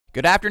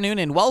Good afternoon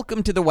and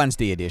welcome to the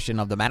Wednesday edition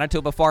of the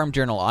Manitoba Farm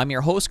Journal. I'm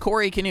your host,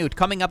 Corey Canute.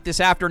 Coming up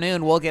this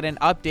afternoon, we'll get an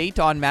update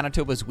on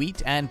Manitoba's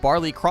wheat and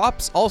barley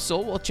crops.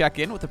 Also, we'll check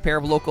in with a pair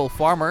of local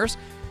farmers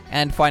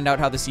and find out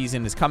how the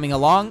season is coming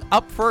along.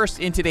 Up first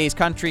in today's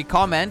Country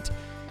Comment,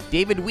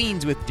 David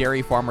Wiens with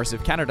Dairy Farmers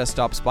of Canada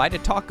stops by to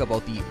talk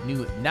about the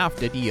new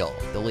NAFTA deal.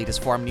 The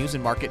latest farm news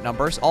and market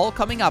numbers all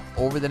coming up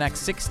over the next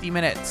 60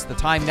 minutes. The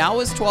time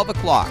now is 12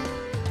 o'clock.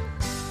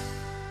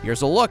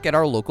 Here's a look at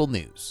our local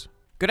news.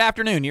 Good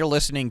afternoon. You're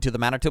listening to the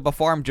Manitoba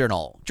Farm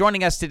Journal.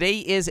 Joining us today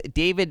is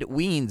David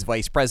Wiens,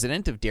 Vice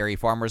President of Dairy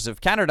Farmers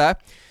of Canada,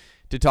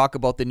 to talk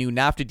about the new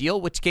NAFTA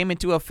deal, which came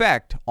into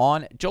effect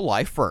on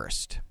July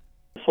 1st.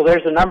 So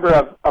there's a number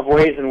of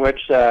ways in which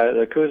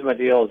the CUSMA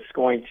deal is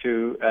going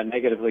to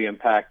negatively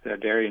impact the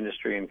dairy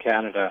industry in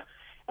Canada.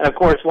 And of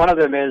course, one of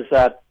them is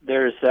that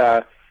there's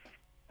the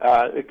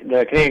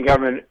Canadian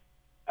government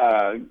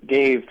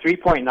gave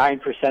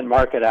 3.9%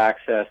 market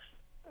access,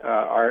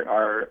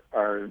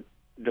 our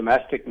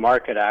domestic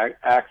market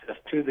access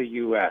to the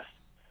U.S.,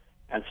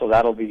 and so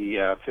that'll be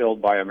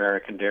filled by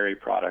American dairy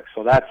products.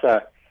 So that's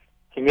a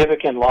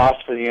significant loss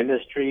for the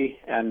industry,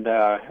 and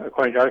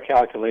according to our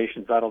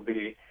calculations, that'll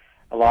be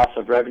a loss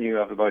of revenue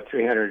of about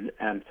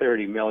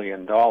 $330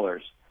 million.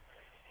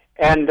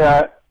 And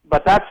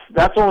but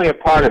that's only a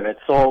part of it.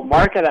 So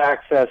market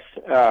access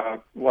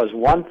was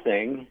one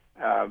thing,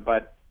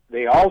 but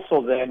they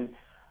also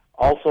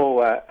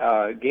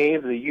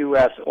gave the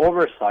U.S.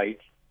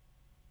 oversight,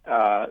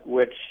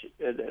 which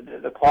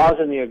the clause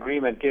in the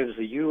agreement gives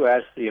the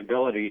U.S. the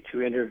ability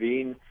to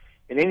intervene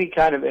in any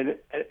kind of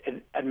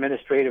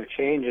administrative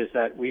changes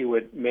that we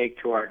would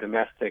make to our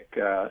domestic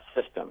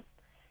system.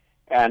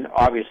 And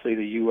obviously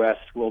the U.S.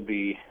 will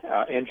be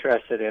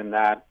interested in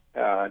that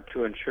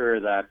to ensure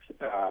that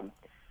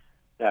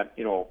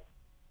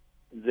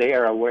they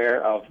are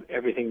aware of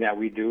everything that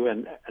we do,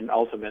 and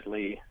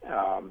ultimately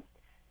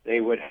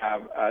they would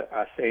have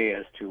a say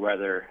as to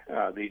whether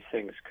these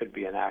things could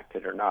be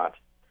enacted or not.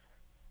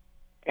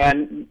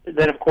 And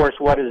then, of course,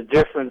 what is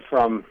different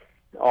from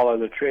all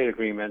other trade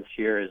agreements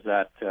here is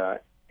that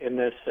in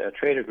this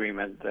trade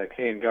agreement, the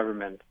Canadian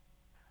government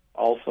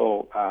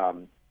also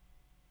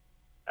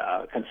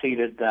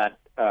conceded that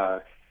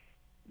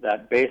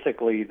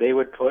basically they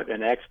would put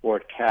an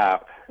export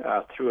cap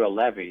through a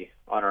levy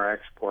on our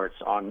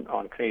exports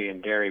on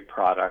Canadian dairy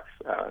products,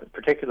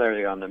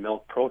 particularly on the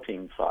milk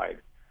protein side.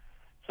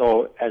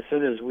 So as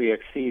soon as we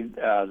exceed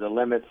the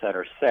limits that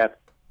are set,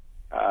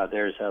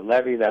 there's a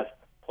levy that's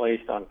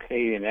placed on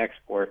Canadian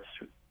exports,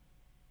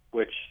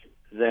 which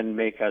then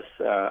make us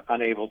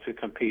unable to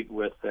compete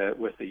with the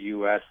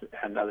U.S.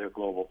 and other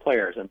global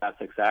players, and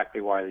that's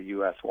exactly why the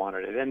U.S.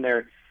 wanted it in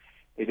there.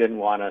 They didn't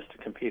want us to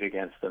compete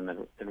against them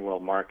in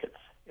world markets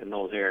in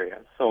those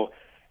areas. So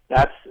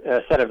that's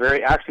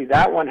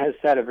that one has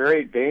set a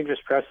very dangerous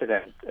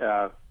precedent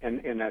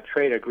in a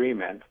trade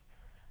agreement.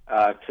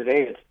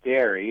 Today it's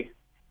dairy.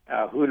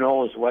 Who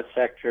knows what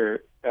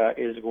sector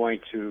is going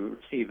to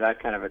receive that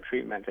kind of a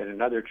treatment in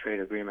another trade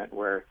agreement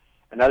where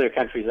another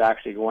country is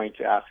actually going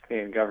to ask the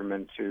Canadian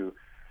government to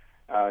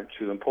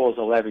impose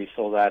a levy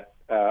so that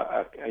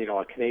a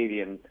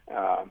Canadian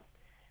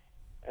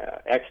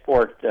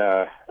export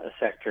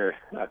sector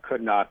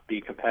could not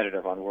be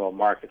competitive on world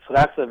markets. So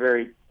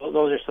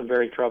those are some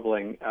very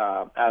troubling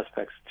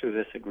aspects to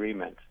this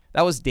agreement.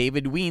 That was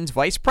David Wiens,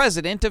 Vice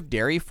President of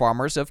Dairy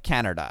Farmers of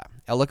Canada.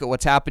 A look at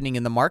what's happening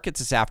in the markets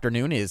this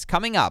afternoon is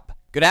coming up.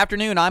 Good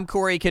afternoon, I'm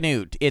Corey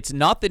Canute. It's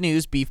not the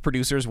news beef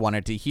producers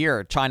wanted to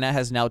hear. China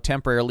has now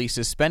temporarily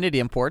suspended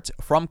imports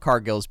from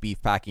Cargill's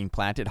beef packing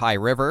plant at High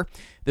River.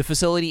 The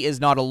facility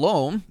is not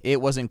alone.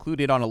 It was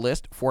included on a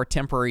list for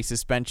temporary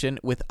suspension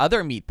with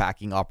other meat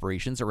packing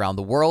operations around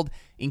the world,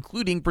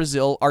 including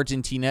Brazil,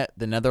 Argentina,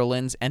 the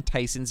Netherlands, and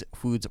Tyson's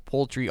Foods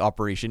poultry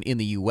operation in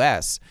the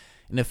U.S.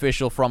 An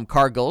official from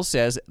Cargill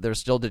says they're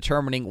still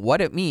determining what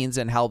it means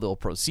and how they'll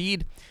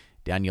proceed.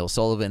 Daniel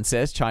Sullivan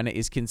says China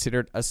is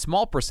considered a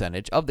small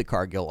percentage of the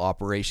Cargill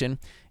operation,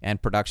 and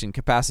production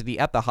capacity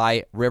at the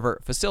High River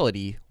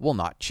facility will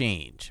not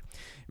change.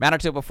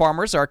 Manitoba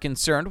farmers are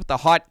concerned with the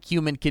hot,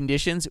 humid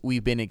conditions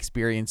we've been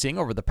experiencing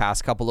over the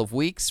past couple of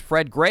weeks.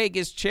 Fred Gregg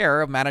is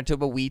chair of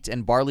Manitoba Wheat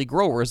and Barley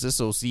Growers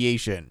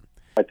Association.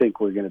 I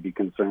think we're going to be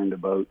concerned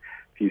about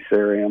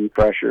fusarium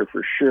pressure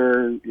for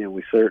sure.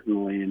 We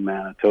certainly in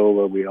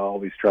Manitoba, we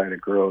always try to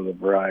grow the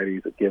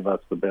varieties that give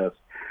us the best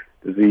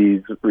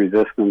disease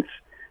resistance,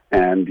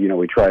 and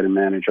we try to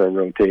manage our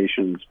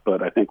rotations,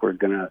 but I think we're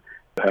going to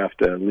have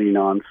to lean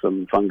on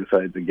some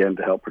fungicides again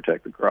to help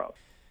protect the crop.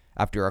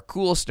 After a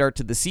cool start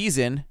to the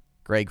season,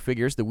 Greg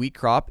figures the wheat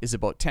crop is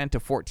about 10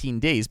 to 14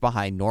 days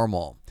behind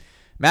normal.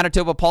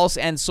 Manitoba Pulse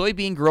and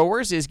Soybean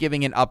Growers is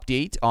giving an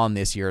update on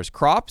this year's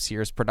crops.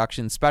 Here's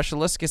production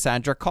specialist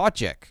Cassandra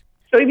Kotchik.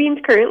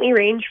 Soybeans currently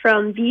range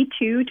from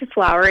V2 to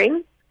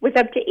flowering, with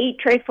up to 8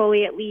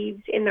 trifoliate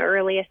leaves in the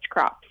earliest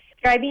crops.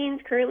 Dry beans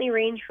currently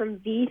range from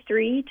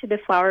V3 to the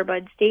flower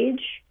bud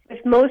stage,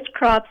 with most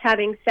crops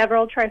having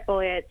several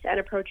trifoliates and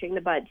approaching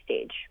the bud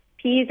stage.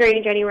 Peas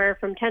range anywhere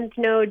from 10th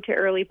node to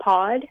early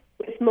pod,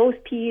 with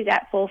most peas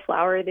at full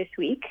flower this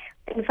week.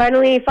 And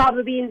finally,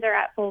 faba beans are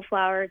at full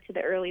flower to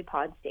the early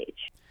pod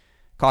stage.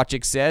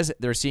 Kotchik says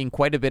they're seeing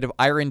quite a bit of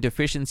iron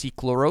deficiency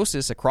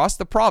chlorosis across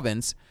the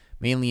province,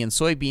 mainly in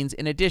soybeans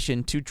in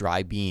addition to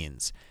dry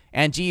beans.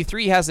 And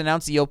G3 has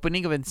announced the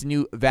opening of its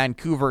new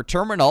Vancouver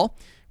terminal.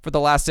 For the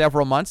last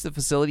several months, the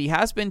facility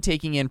has been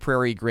taking in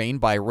prairie grain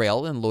by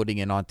rail and loading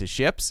it onto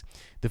ships.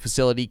 The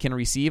facility can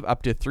receive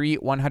up to 3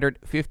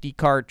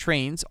 150-car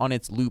trains on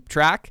its loop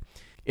track.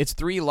 Its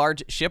 3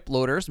 large ship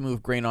loaders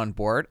move grain on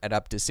board at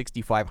up to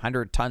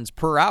 6,500 tons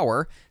per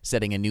hour,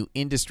 setting a new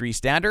industry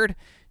standard.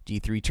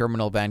 G3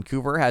 Terminal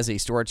Vancouver has a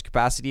storage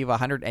capacity of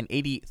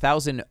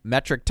 180,000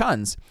 metric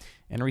tons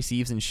and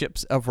receives and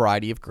ships a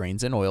variety of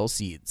grains and oil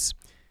seeds.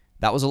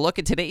 That was a look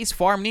at today's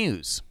farm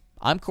news.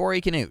 I'm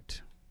Corey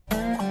Canute.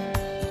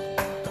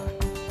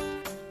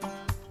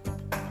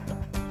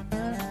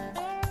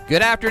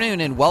 Good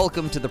afternoon and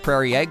welcome to the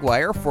Prairie Ag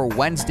Wire for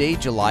Wednesday,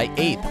 July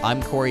 8th.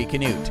 I'm Corey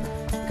Canute.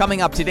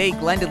 Coming up today,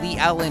 Glenda Lee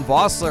Allen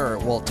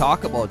Vossler will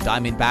talk about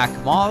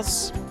diamondback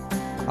moths.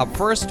 Up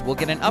first, we'll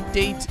get an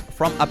update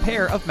from a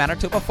pair of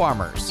Manitoba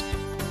farmers.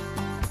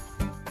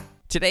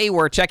 Today,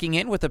 we're checking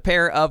in with a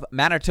pair of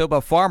Manitoba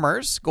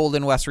farmers.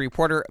 Golden West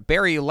reporter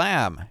Barry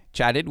Lamb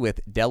chatted with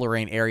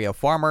Deloraine area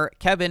farmer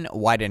Kevin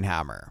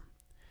Weidenhammer.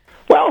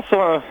 Well,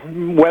 so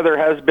weather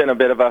has been a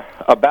bit of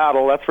a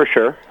battle, that's for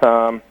sure.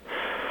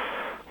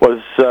 Was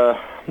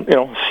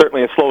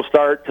certainly a slow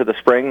start to the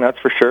spring, that's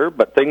for sure,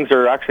 but things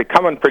are actually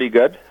coming pretty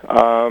good.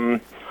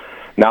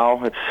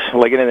 Now it's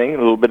like anything, a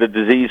little bit of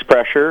disease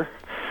pressure.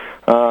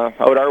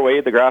 Out our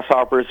way, the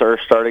grasshoppers are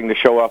starting to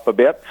show up a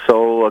bit,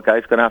 so a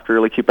guy's going to have to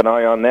really keep an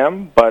eye on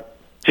them, but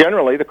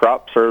generally the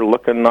crops are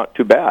looking not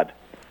too bad.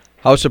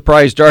 How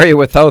surprised are you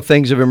with how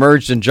things have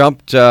emerged and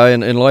jumped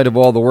in light of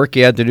all the work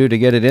you had to do to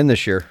get it in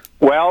this year?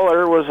 Well,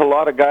 there was a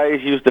lot of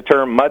guys used the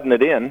term mudding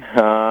it in,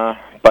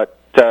 but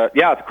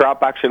the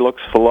crop actually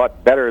looks a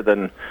lot better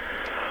than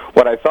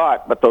what I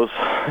thought. But those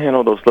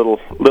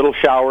little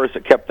showers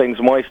that kept things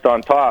moist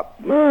on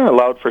top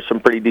allowed for some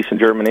pretty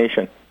decent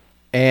germination.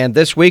 And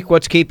this week,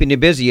 what's keeping you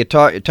busy? You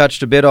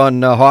touched a bit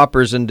on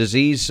hoppers and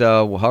disease.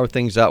 How are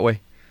things that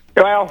way?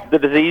 Well, the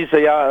disease,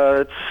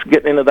 it's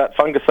getting into that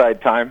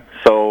fungicide time.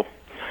 So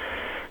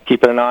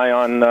keeping an eye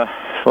on the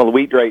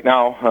wheat right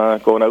now,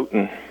 going out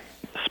and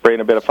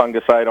spraying a bit of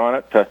fungicide on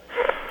it to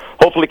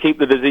hopefully keep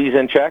the disease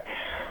in check.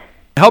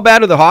 How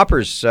bad are the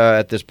hoppers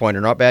at this point?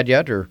 Are not bad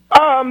yet, or?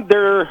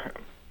 They're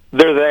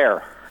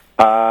there.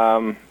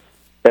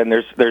 And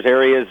there's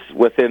areas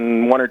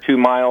within 1 or 2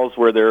 miles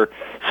where they're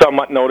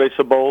somewhat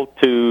noticeable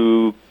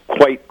to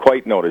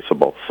quite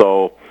noticeable.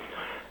 So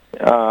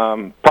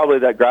probably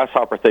that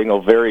grasshopper thing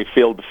will vary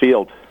field to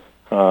field.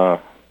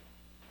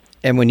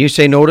 And when you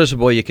say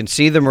noticeable, you can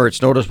see them, or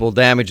it's noticeable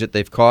damage that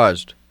they've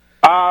caused?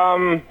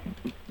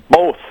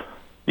 Both.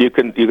 You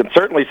can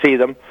certainly see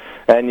them,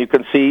 and you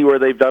can see where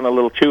they've done a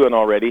little chewing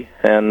already,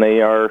 and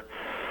they are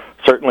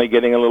certainly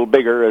getting a little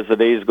bigger as the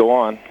days go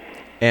on.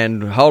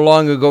 And how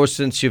long ago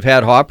since you've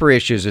had hopper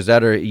issues? Is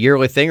that a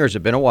yearly thing, or has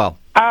it been a while?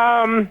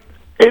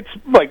 It's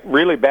like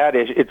really bad.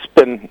 It's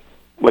been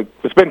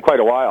quite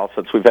a while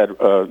since we've had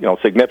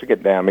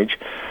significant damage.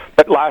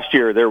 But last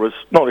year there was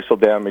noticeable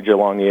damage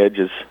along the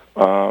edges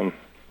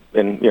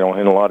in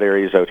a lot of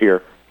areas out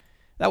here.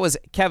 That was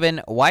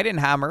Kevin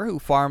Weidenhammer, who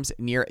farms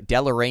near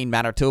Deloraine,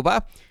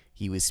 Manitoba.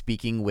 He was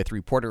speaking with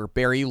reporter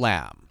Barry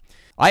Lamb.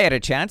 I had a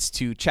chance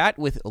to chat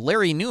with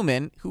Larry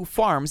Newman, who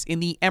farms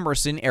in the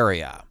Emerson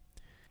area.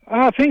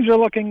 Things are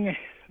looking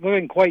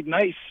quite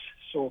nice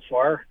so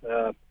far.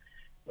 A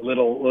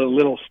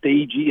little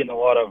stagey in a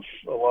lot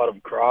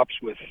of crops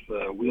with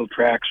wheel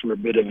tracks were a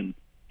bit of an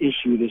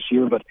issue this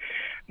year, but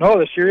no,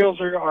 the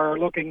cereals are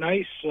looking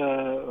nice.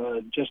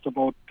 Just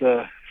about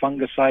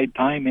fungicide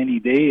time any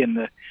day, and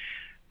the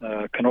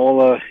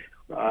canola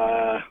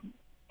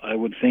I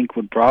would think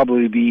would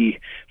probably be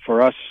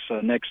for us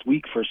next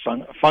week for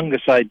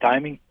fungicide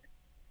timing.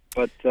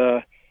 But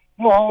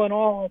all in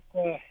all,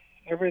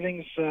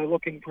 everything's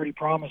looking pretty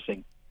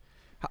promising.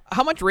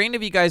 How much rain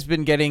have you guys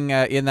been getting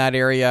in that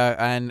area,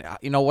 and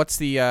what's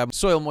the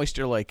soil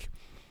moisture like?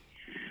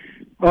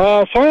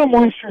 Soil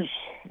moisture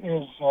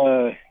is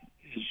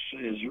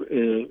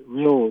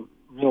real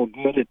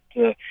good.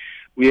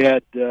 We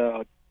had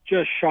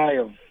just shy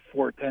of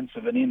 0.4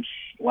 of an inch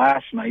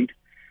last night.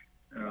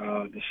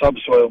 The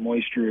subsoil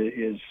moisture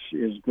is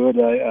good.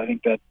 I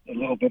think that a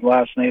little bit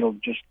last night will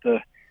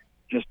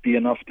just be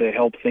enough to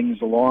help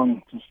things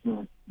along, just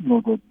to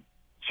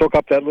soak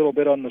up that little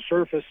bit on the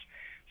surface.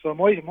 So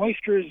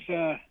moisture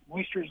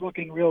is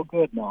looking real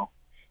good now.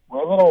 We're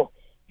a little,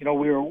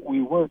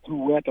 we were too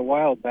wet a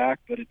while back,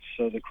 but it's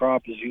the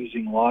crop is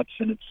using lots,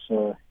 and it's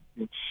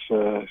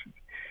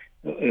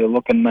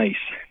looking nice.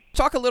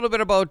 Talk a little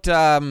bit about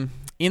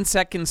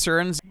insect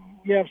concerns.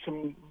 We have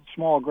some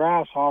small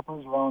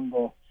grasshoppers around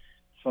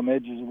some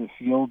edges of the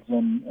fields,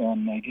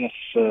 and I guess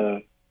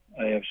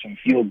I have some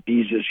field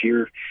bees this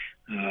year.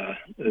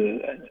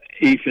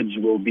 Aphids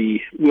will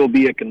be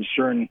a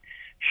concern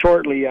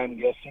shortly, I'm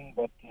guessing.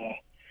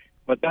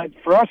 But that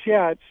for us,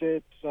 yeah,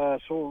 it's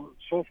so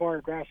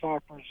far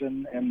grasshoppers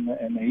and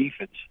the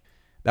aphids.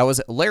 That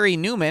was Larry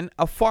Newman,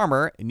 a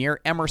farmer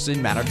near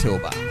Emerson,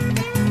 Manitoba.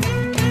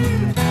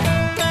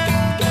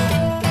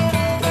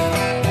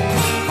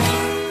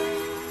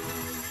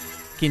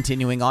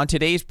 Continuing on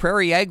today's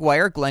Prairie Ag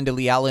Wire, Glenda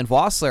Lee Allen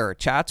Vossler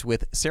chats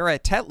with Sarah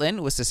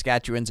Tetlin with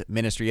Saskatchewan's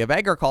Ministry of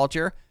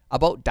Agriculture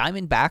about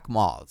diamondback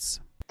moths.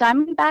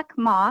 Diamondback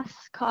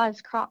moths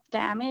cause crop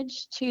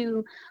damage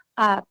to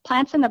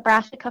plants in the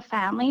Brassica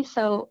family,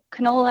 so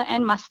canola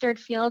and mustard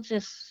fields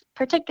is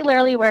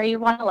particularly where you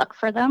want to look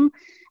for them.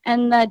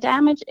 And the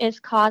damage is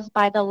caused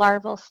by the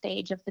larval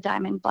stage of the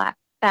diamondback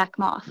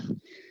moth.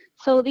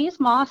 So these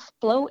moths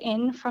blow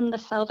in from the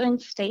southern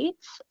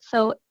states.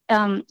 So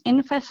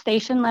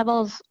infestation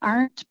levels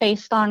aren't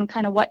based on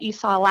kind of what you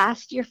saw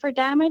last year for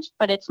damage,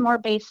 but it's more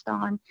based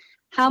on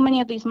how many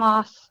of these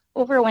moths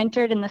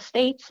overwintered in the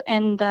states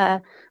and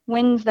the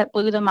winds that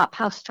blew them up,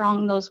 how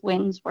strong those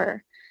winds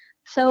were.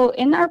 So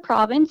in our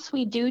province,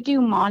 we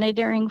do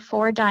monitoring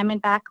for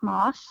diamondback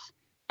moths.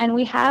 And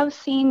we have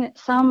seen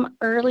some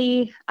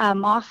early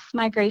moth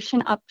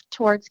migration up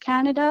towards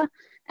Canada,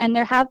 and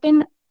there have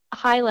been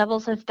high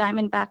levels of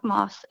diamondback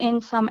moths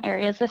in some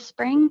areas this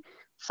spring.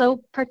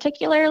 So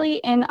particularly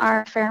in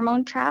our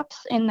pheromone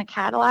traps in the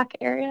Cadillac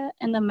area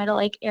and the Middle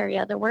Lake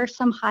area, there were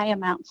some high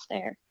amounts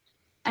there.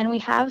 And we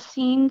have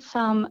seen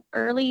some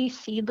early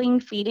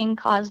seedling feeding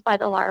caused by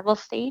the larval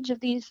stage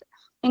of these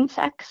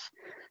insects.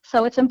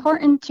 So it's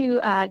important to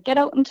get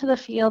out into the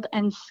field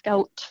and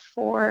scout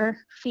for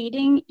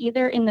feeding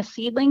either in the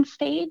seedling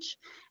stage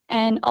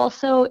and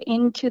also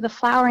into the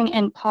flowering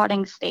and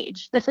potting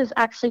stage. This is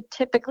actually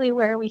typically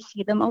where we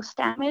see the most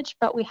damage,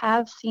 but we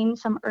have seen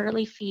some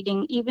early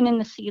feeding even in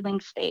the seedling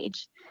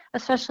stage,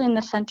 especially in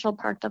the central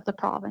part of the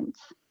province.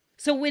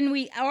 So when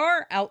we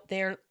are out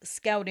there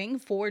scouting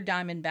for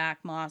diamondback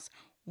moths,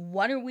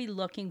 what are we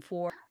looking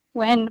for?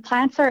 When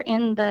plants are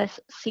in the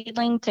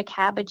seedling to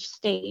cabbage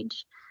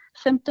stage,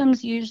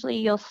 symptoms usually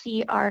you'll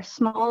see are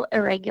small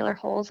irregular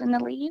holes in the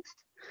leaves.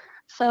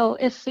 So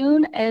as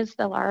soon as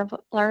the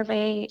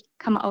larvae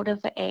come out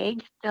of the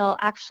egg, they'll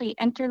actually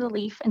enter the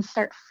leaf and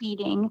start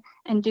feeding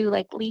and do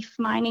like leaf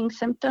mining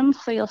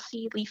symptoms. So you'll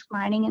see leaf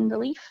mining in the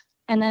leaf.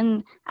 And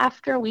then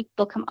after a week,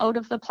 they'll come out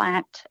of the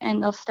plant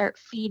and they'll start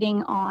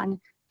feeding on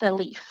the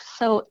leaf.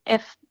 So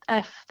if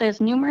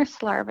there's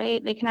numerous larvae,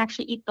 they can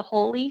actually eat the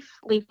whole leaf,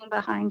 leaving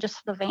behind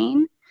just the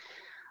vein.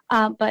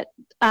 But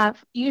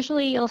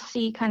usually you'll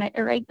see kind of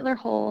irregular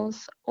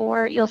holes,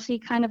 or you'll see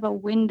kind of a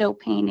window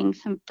painting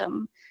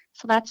symptom.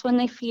 So that's when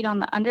they feed on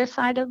the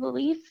underside of the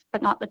leaf,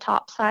 but not the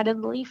top side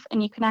of the leaf,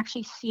 and you can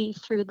actually see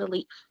through the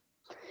leaf.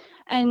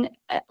 And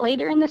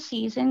later in the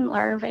season,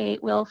 larvae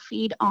will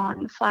feed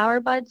on flower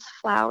buds,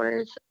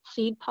 flowers,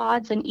 seed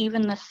pods, and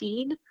even the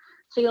seed.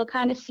 So you'll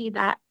kind of see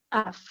that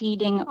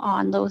feeding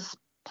on those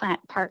plant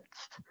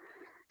parts.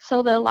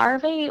 So the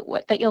larvae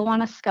that you'll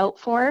want to scout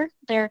for,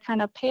 they're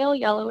kind of pale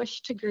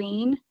yellowish to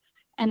green,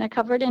 and they're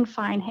covered in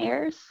fine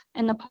hairs.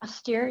 And the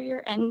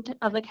posterior end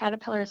of the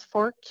caterpillar is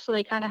forked, so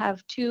they kind of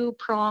have two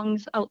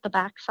prongs out the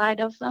backside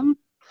of them.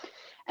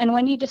 And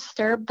when you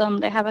disturb them,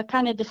 they have a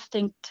kind of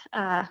distinct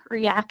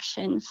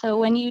reaction. So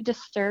when you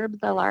disturb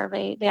the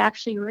larvae, they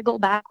actually wriggle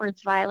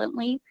backwards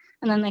violently,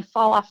 and then they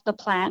fall off the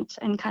plant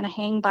and kind of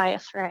hang by a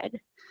thread.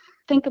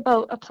 Think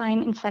about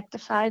applying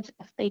insecticides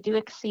if they do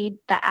exceed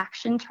the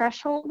action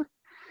threshold.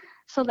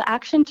 So the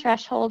action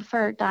threshold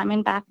for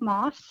diamondback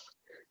moths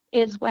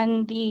is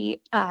when the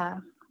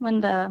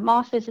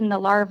moth is in the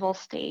larval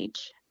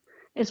stage,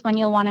 is when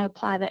you'll want to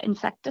apply the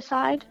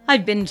insecticide.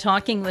 I've been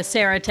talking with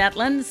Sarah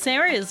Tetlin.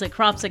 Sarah is a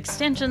crops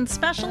extension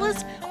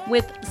specialist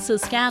with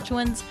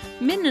Saskatchewan's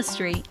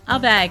Ministry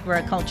of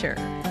Agriculture.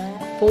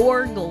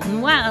 For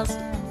Golden West,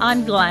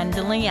 I'm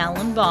Glenda Lee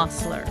Allen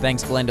Vossler.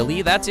 Thanks, Glenda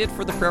Lee. That's it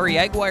for the Prairie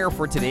Ag Wire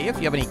for today. If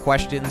you have any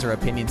questions or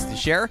opinions to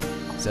share,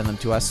 send them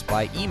to us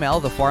by email,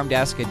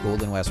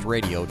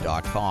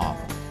 thefarmdesk@goldenwestradio.com.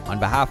 On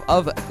behalf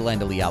of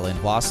Glenda Lee Allen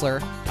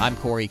Vossler, I'm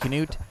Corey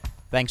Canute.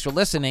 Thanks for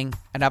listening,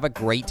 and have a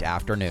great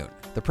afternoon.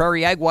 The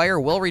Prairie Ag Wire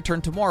will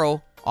return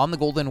tomorrow on the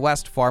Golden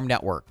West Farm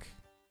Network.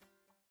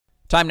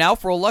 Time now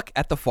for a look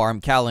at the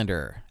farm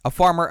calendar. A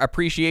Farmer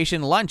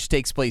Appreciation Lunch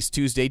takes place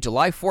Tuesday,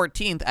 July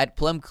 14th at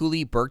Plum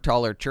Coulee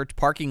Bergthaler Church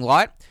parking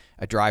lot.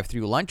 A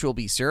drive-through lunch will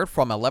be served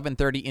from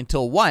 11:30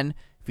 until 1,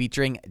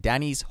 featuring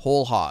Danny's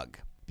Whole Hog.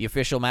 The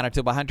official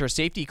Manitoba Hunter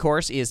Safety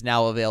Course is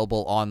now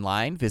available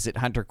online. Visit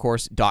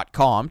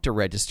huntercourse.com to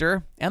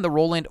register. And the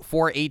Roland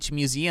 4-H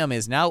Museum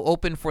is now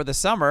open for the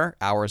summer.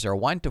 Hours are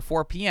 1 to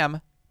 4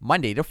 p.m.,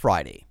 Monday to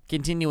Friday.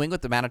 Continuing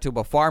with the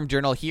Manitoba Farm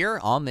Journal here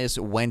on this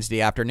Wednesday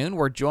afternoon,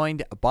 we're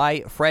joined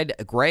by Fred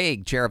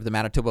Gregg, chair of the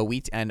Manitoba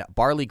Wheat and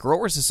Barley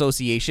Growers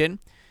Association,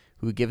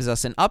 who gives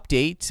us an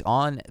update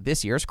on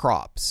this year's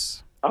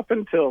crops. Up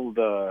until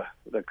the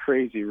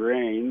crazy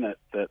rain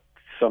that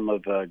some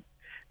of the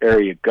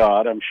area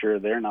got, I'm sure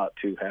they're not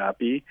too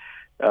happy.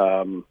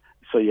 So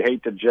you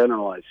hate to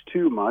generalize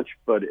too much,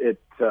 but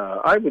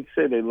I would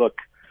say they look,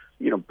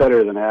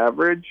 better than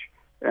average.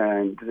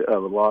 and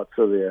lots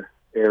of the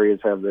areas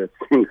have their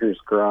fingers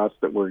crossed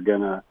that we're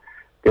gonna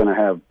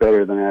have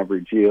better than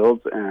average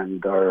yields,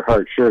 and our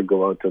hearts sure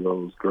go out to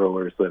those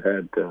growers that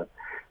had to,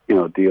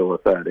 deal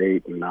with that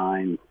 8 and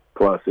 9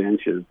 plus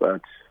inches.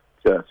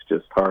 That's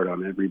just hard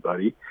on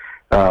everybody.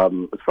 As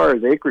far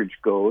as acreage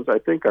goes, I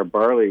think our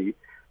barley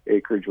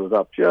acreage was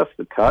up just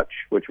a touch,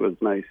 which was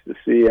nice to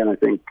see, and I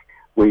think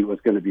wheat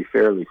was going to be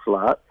fairly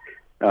flat.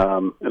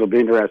 It'll be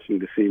interesting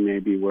to see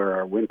maybe where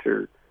our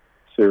winter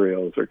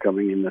cereals are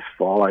coming in this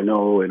fall. I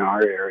know in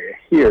our area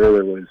here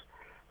there was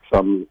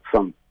some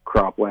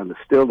cropland that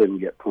still didn't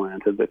get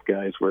planted, that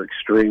guys were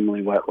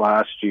extremely wet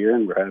last year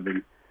and we're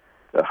having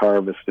to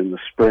harvest in the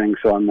spring,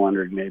 so I'm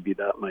wondering maybe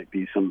that might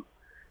be some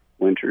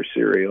winter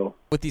cereal.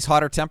 With these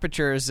hotter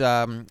temperatures, is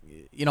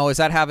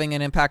that having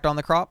an impact on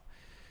the crop?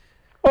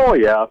 Oh,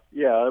 yeah.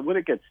 When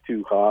it gets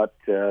too hot,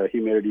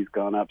 humidity's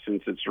gone up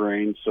since it's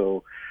rained,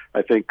 so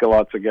I think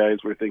lots of guys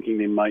were thinking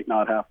they might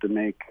not have to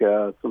make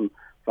some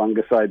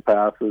fungicide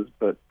passes,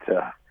 but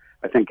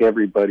I think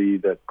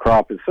the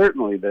crop is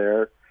certainly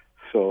there,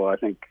 so I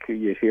think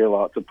you hear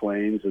lots of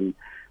planes and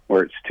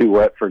where it's too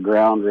wet for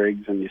ground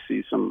rigs, and you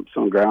see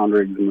some ground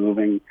rigs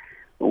moving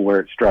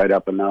where it's dried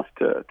up enough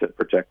to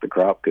protect the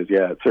crop, because,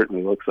 it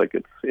certainly looks like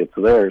it's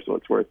there, so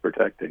it's worth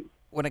protecting.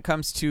 When it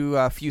comes to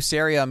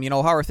Fusarium,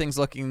 how are things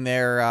looking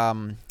there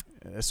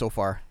so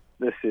far?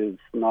 This is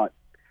not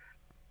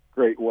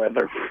great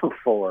weather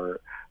for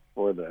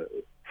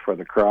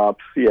the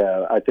crops.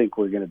 Yeah, I think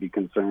we're going to be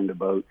concerned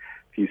about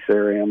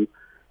Fusarium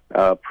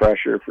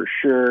pressure for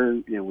sure.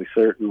 We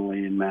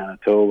certainly in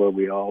Manitoba,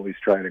 we always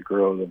try to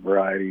grow the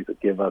varieties that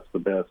give us the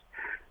best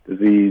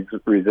disease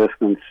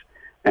resistance,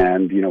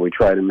 and we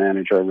try to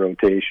manage our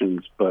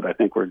rotations, but I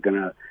think we're going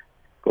to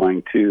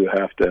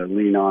have to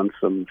lean on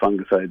some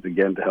fungicides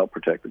again to help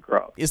protect the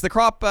crop. Is the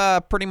crop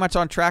pretty much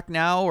on track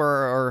now,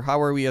 or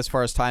how are we as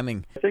far as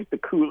timing? I think the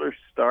cooler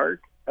start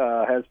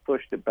has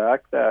pushed it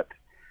back that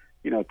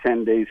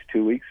 10 days,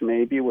 2 weeks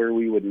maybe, where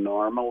we would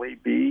normally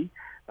be.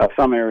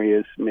 Some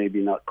areas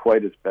maybe not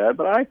quite as bad,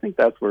 but I think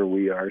that's where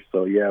we are.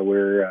 So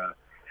we're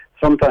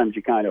sometimes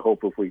you kind of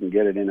hope if we can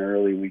get it in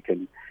early, we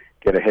can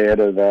get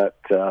ahead of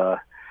that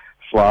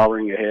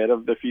flowering ahead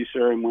of the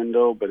Fusarium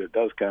window, but it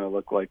does kind of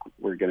look like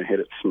we're going to hit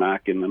it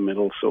smack in the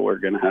middle, so we're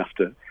going to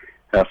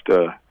have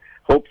to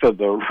hope that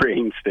the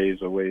rain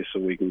stays away so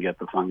we can get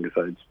the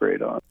fungicide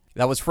sprayed on.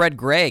 That was Fred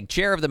Gregg,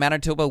 chair of the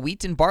Manitoba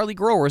Wheat and Barley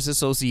Growers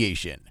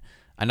Association.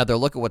 Another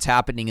look at what's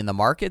happening in the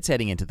markets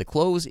heading into the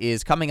close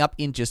is coming up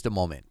in just a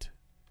moment.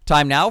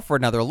 Time now for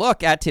another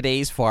look at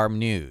today's farm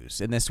news.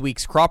 In this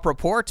week's crop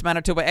report,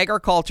 Manitoba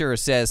Agriculture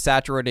says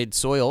saturated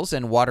soils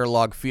and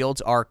waterlogged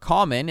fields are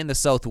common in the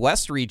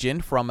southwest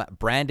region from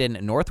Brandon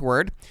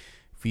northward.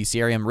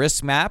 Fusarium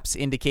risk maps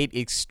indicate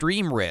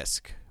extreme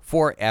risk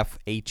for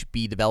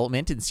FHB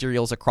development in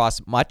cereals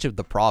across much of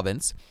the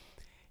province.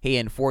 Hay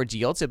and forage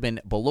yields have been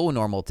below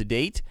normal to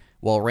date,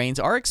 while rains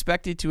are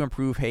expected to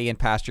improve hay and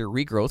pasture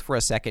regrowth for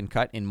a second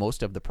cut in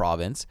most of the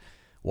province.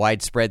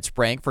 Widespread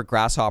spraying for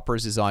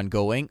grasshoppers is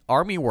ongoing.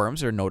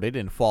 Armyworms are noted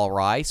in fall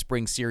rye,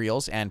 spring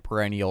cereals, and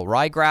perennial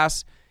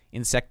ryegrass.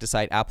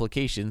 Insecticide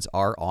applications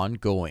are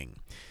ongoing.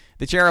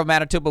 The chair of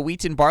Manitoba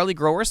Wheat and Barley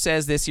Growers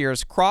says this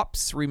year's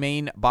crops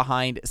remain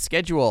behind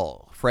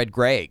schedule. Fred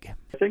Gregg.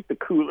 I think the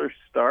cooler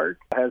start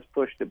has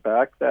pushed it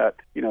back that,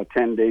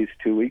 10 days,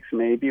 2 weeks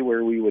maybe,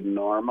 where we would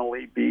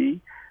normally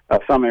be.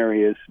 Some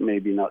areas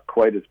maybe not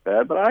quite as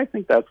bad, but I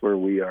think that's where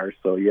we are.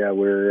 So,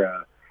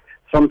 we're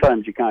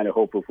sometimes you kind of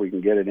hope if we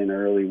can get it in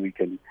early, we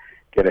can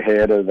get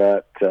ahead of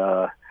that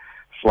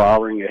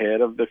flowering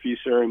ahead of the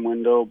Fusarium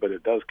window, but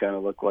it does kind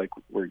of look like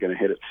we're going to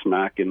hit it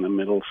smack in the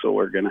middle, so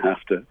we're going to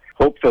have to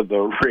hope that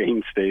the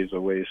rain stays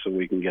away so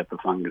we can get the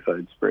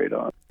fungicide sprayed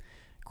on.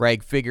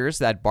 Gregg figures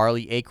that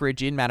barley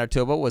acreage in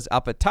Manitoba was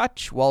up a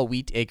touch, while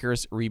wheat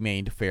acres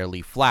remained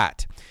fairly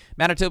flat.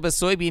 Manitoba's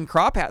soybean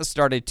crop has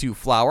started to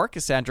flower.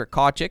 Cassandra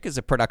Kotchik is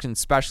a production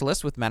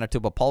specialist with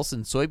Manitoba Pulse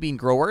and Soybean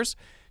Growers.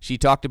 She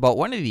talked about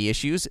one of the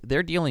issues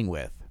they're dealing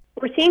with.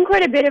 We're seeing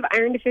quite a bit of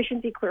iron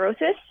deficiency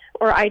chlorosis,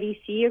 or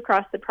IDC,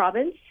 across the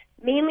province,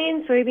 mainly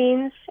in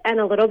soybeans and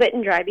a little bit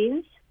in dry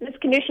beans. This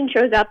condition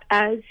shows up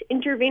as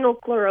interveinal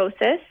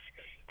chlorosis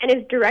and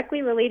is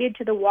directly related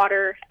to the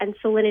water and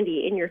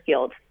salinity in your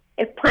field.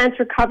 If plants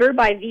recover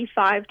by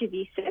V5 to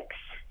V6,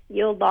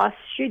 yield loss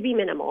should be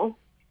minimal.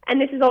 And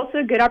this is also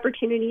a good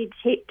opportunity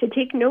to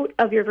take note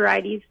of your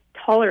variety's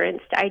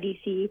tolerance to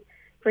IDC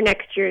for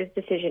next year's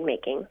decision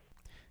making.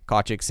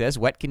 Kotchik says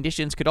wet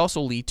conditions could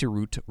also lead to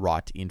root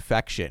rot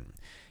infection.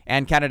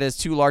 And Canada's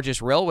two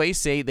largest railways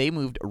say they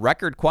moved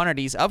record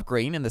quantities of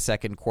grain in the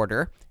second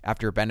quarter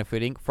after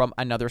benefiting from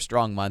another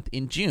strong month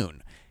in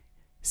June.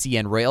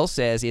 CN Rail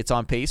says it's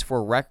on pace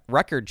for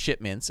record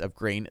shipments of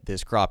grain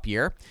this crop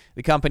year.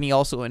 The company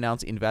also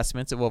announced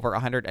investments of over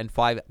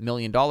 $105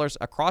 million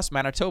across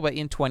Manitoba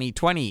in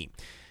 2020.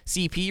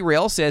 CP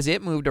Rail says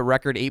it moved a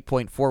record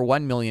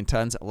 8.41 million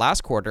tons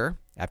last quarter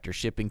after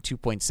shipping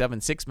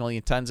 2.76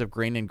 million tons of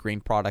grain and grain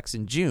products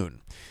in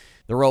June.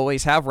 The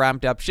railways have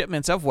ramped up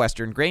shipments of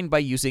Western grain by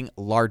using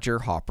larger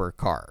hopper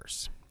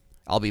cars.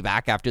 I'll be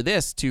back after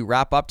this to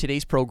wrap up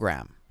today's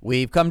program.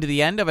 We've come to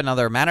the end of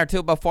another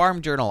Manitoba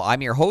Farm Journal.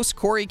 I'm your host,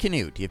 Corey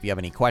Canute. If you have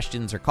any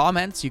questions or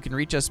comments, you can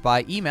reach us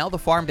by email,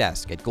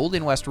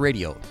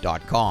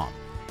 thefarmdesk@goldenwestradio.com.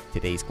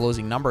 Today's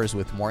closing numbers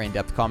with more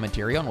in-depth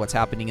commentary on what's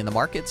happening in the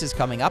markets is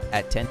coming up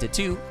at 10 to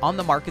 2 on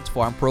the Markets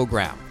Farm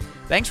program.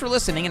 Thanks for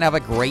listening and have a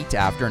great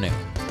afternoon.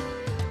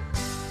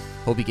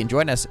 Hope you can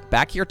join us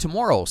back here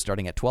tomorrow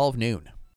starting at 12 noon.